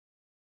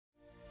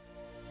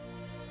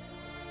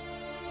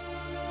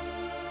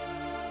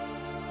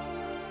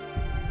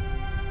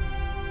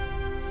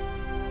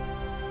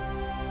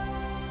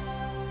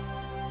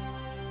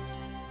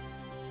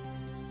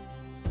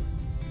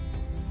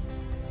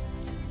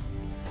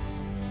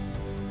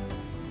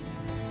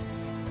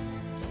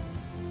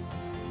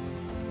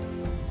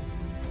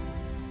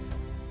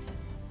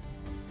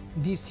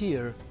This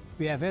year,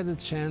 we have had a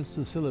chance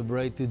to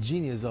celebrate the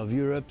genius of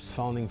Europe's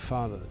founding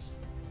fathers.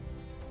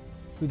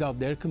 Without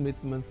their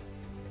commitment,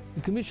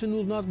 the Commission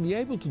would not be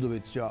able to do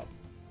its job,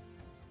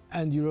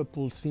 and Europe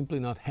would simply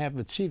not have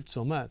achieved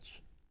so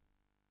much.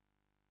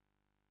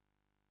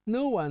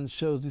 No one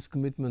shows this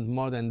commitment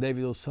more than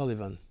David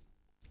O'Sullivan.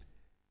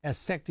 As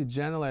Secretary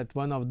General at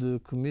one of the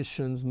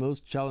Commission's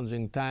most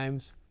challenging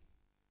times,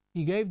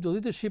 he gave the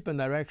leadership and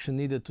direction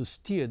needed to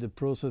steer the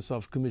process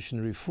of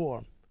Commission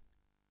reform.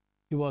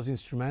 He was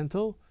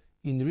instrumental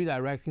in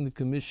redirecting the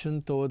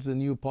Commission towards a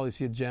new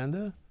policy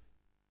agenda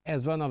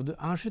as one of the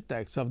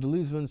architects of the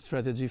Lisbon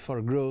Strategy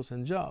for Growth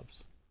and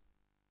Jobs.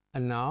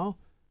 And now,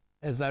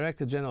 as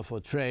Director General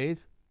for Trade,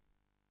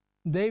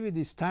 David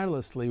is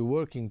tirelessly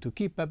working to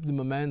keep up the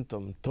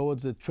momentum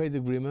towards a trade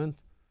agreement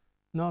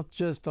not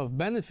just of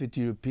benefit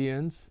to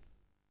Europeans,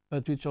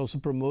 but which also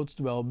promotes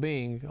the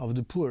well-being of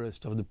the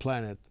poorest of the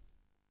planet.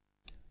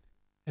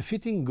 A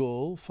fitting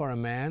goal for a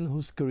man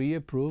whose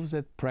career proves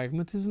that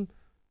pragmatism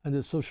and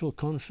a social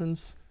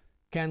conscience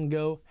can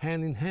go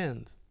hand in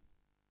hand.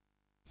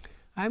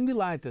 I'm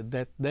delighted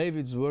that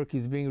David's work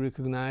is being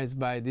recognized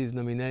by this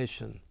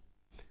nomination.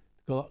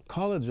 The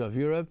College of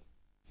Europe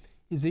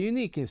is a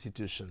unique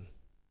institution,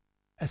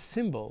 a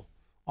symbol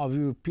of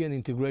European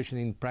integration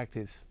in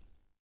practice.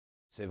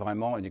 C'est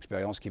vraiment une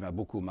expérience qui m'a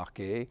beaucoup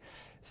marqué.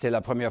 C'est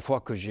la première fois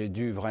que j'ai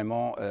dû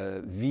vraiment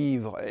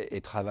vivre et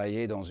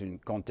travailler dans un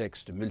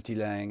contexte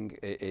multilingue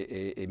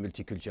et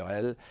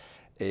multiculturel.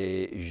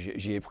 Et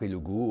j'y ai pris le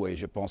goût et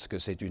je pense que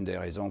c'est une des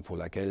raisons pour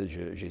laquelle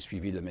j'ai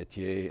suivi le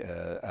métier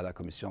à la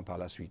Commission par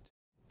la suite.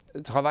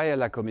 Travailler à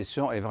la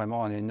Commission est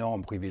vraiment un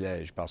énorme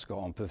privilège parce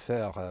qu'on peut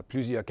faire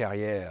plusieurs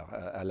carrières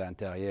à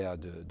l'intérieur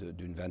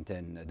d'une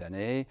vingtaine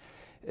d'années.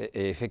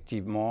 Et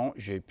effectivement,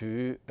 j'ai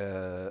pu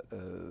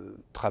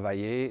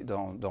travailler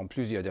dans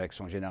plusieurs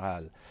directions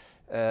générales.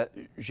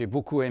 J'ai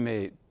beaucoup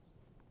aimé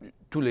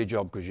tous les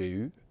jobs que j'ai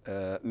eus,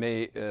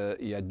 mais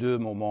il y a deux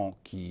moments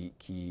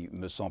qui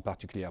me sont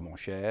particulièrement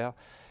chers.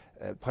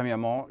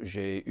 Premièrement,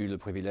 j'ai eu le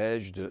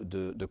privilège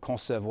de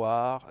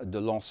concevoir, de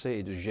lancer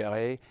et de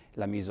gérer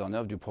la mise en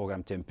œuvre du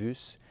programme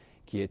Tempus,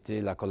 qui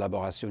était la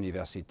collaboration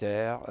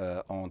universitaire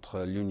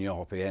entre l'Union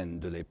européenne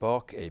de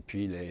l'époque et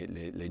puis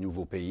les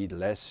nouveaux pays de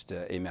l'Est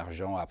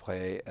émergents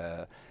après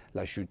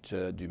la chute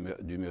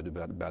du mur de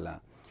Berlin.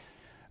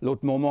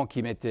 L'autre moment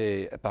qui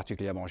m'était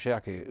particulièrement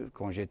cher,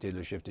 quand j'étais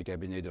le chef de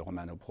cabinet de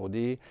Romano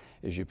Prodi,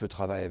 et j'ai pu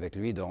travailler avec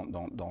lui dans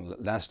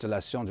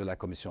l'installation de la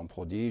commission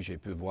Prodi, j'ai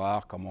pu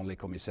voir comment les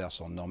commissaires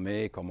sont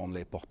nommés, comment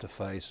les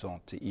portefeuilles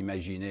sont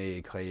imaginés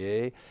et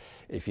créés,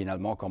 et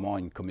finalement comment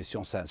une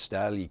commission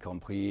s'installe, y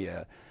compris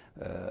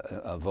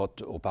un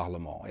vote au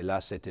Parlement. Et là,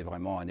 c'était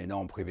vraiment un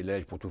énorme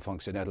privilège pour tout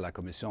fonctionnaire de la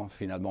Commission,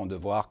 finalement, de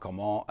voir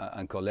comment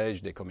un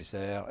collège des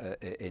commissaires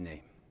est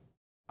né.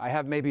 I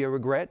have maybe a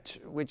regret,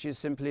 which is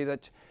simply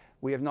that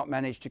we have not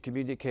managed to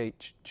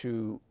communicate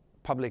to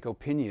public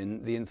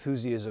opinion the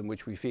enthusiasm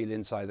which we feel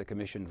inside the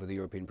Commission for the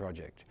European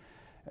project.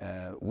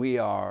 We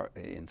are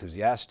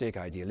enthusiastic,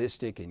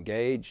 idealistic,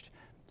 engaged,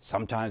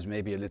 sometimes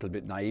maybe a little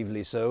bit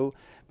naively so,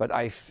 but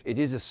it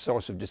is a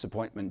source of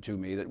disappointment to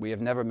me that we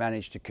have never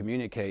managed to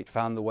communicate,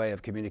 found the way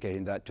of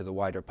communicating that to the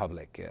wider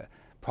public.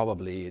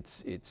 Probably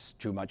it's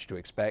too much to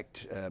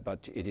expect,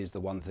 but it is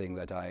the one thing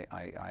that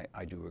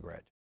I do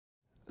regret.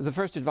 The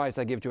first advice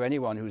I give to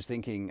anyone who's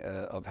thinking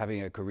of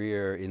having a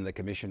career in the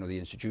Commission or the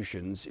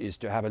institutions is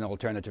to have an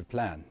alternative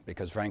plan,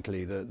 because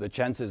frankly the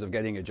chances of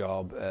getting a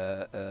job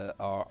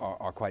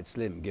are quite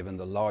slim given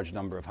the large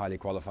number of highly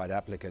qualified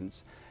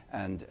applicants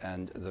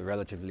and the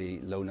relatively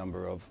low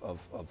number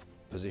of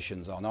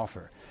positions on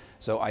offer.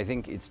 So I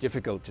think it's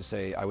difficult to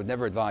say. I would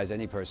never advise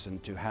any person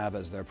to have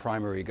as their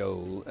primary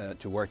goal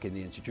to work in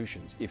the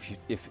institutions.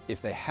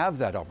 If they have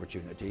that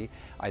opportunity,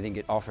 I think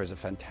it offers a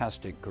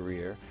fantastic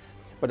career.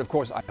 But of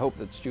course, I hope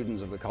that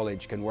students of the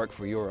college can work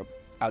for Europe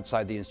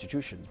outside the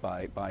institutions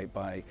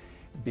by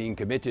being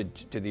committed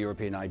to the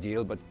European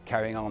ideal, but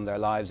carrying on their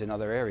lives in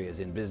other areas,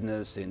 in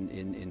business,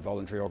 in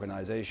voluntary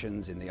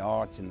organizations, in the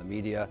arts, in the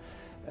media.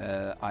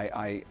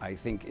 I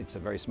think it's a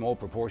very small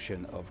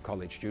proportion of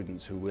college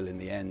students who will in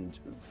the end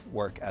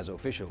work as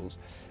officials,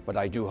 but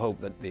I do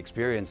hope that the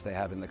experience they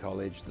have in the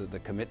college, the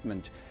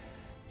commitment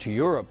to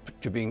Europe,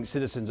 to being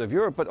citizens of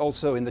Europe, but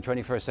also in the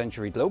 21st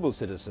century global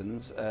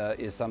citizens,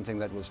 is something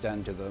that will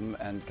stand to them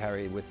and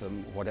carry with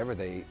them whatever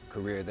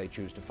career they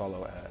choose to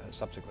follow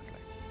subsequently.